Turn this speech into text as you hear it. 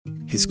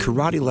His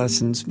karate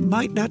lessons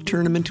might not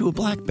turn him into a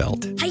black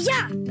belt.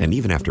 Hi-ya! And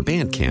even after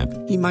band camp,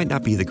 he might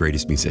not be the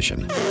greatest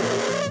musician.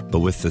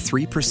 But with the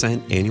 3%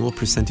 annual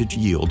percentage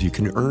yield you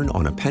can earn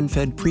on a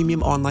PenFed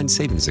premium online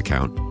savings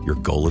account, your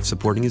goal of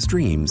supporting his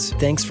dreams...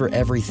 Thanks for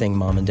everything,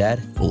 Mom and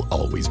Dad. ...will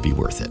always be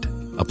worth it.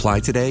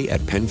 Apply today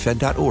at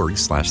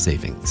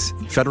PenFed.org/savings.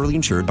 Federally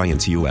insured by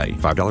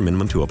NCUA. $5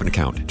 minimum to open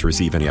account. To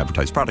receive any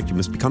advertised product, you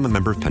must become a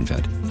member of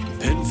PenFed.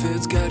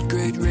 PenFed's got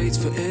great rates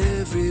for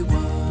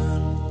everyone.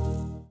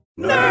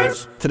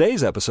 Nerds!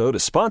 Today's episode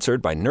is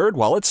sponsored by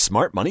NerdWallet's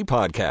Smart Money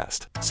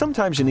Podcast.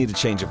 Sometimes you need a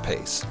change of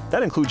pace.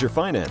 That includes your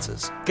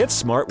finances. Get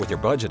smart with your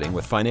budgeting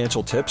with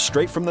financial tips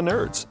straight from the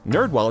nerds.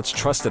 NerdWallet's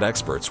trusted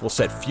experts will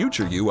set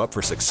future you up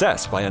for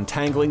success by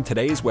untangling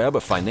today's web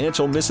of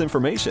financial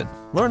misinformation.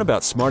 Learn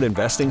about smart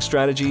investing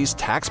strategies,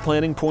 tax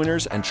planning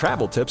pointers, and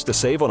travel tips to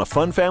save on a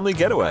fun family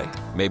getaway.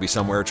 Maybe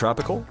somewhere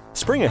tropical?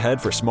 Spring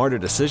ahead for smarter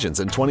decisions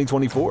in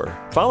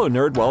 2024. Follow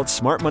NerdWallet's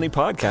Smart Money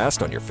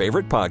Podcast on your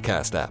favorite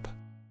podcast app.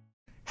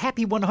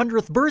 Happy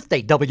 100th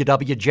birthday,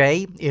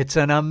 WWJ. It's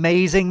an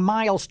amazing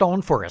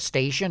milestone for a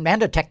station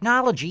and a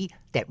technology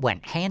that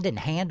went hand in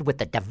hand with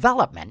the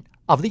development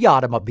of the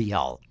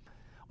automobile.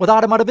 With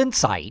Automotive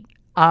Insight,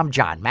 I'm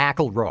John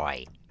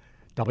McElroy.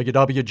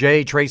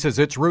 WWJ traces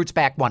its roots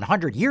back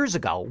 100 years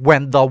ago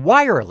when the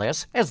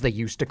wireless, as they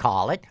used to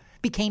call it,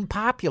 became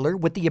popular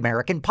with the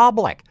American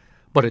public.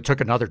 But it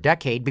took another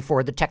decade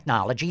before the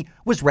technology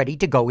was ready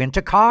to go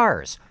into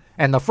cars.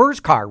 And the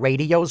first car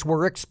radios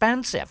were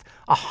expensive,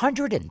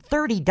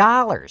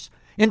 $130.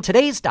 In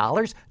today's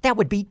dollars, that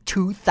would be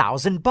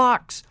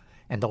 $2,000.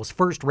 And those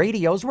first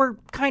radios were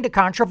kind of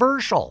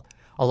controversial.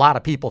 A lot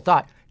of people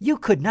thought you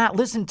could not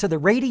listen to the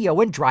radio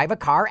and drive a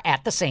car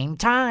at the same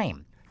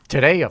time.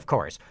 Today, of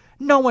course,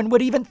 no one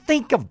would even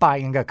think of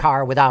buying a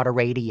car without a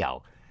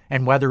radio.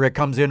 And whether it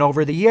comes in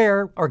over the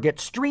air or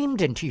gets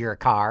streamed into your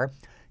car,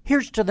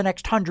 here's to the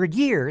next 100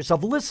 years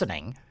of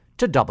listening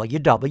to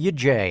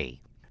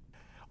WWJ.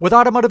 With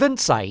Automotive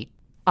Insight,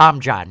 I'm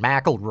John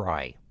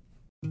McElroy.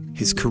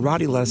 His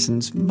karate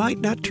lessons might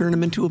not turn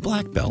him into a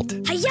black belt.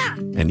 Hi-ya!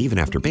 And even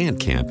after band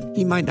camp,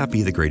 he might not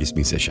be the greatest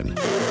musician.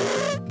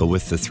 But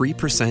with the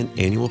 3%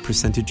 annual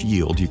percentage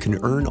yield you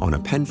can earn on a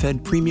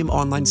PenFed premium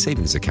online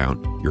savings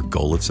account, your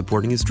goal of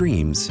supporting his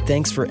dreams...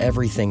 Thanks for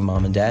everything,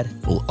 Mom and Dad.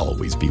 ...will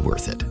always be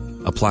worth it.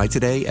 Apply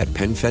today at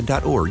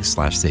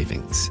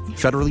PenFed.org/savings.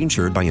 Federally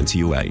insured by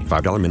NCUA.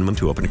 $5 minimum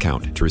to open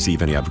account. To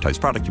receive any advertised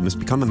product, you must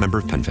become a member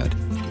of PenFed.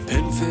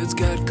 PenFed's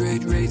got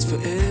great rates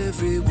for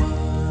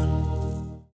everyone.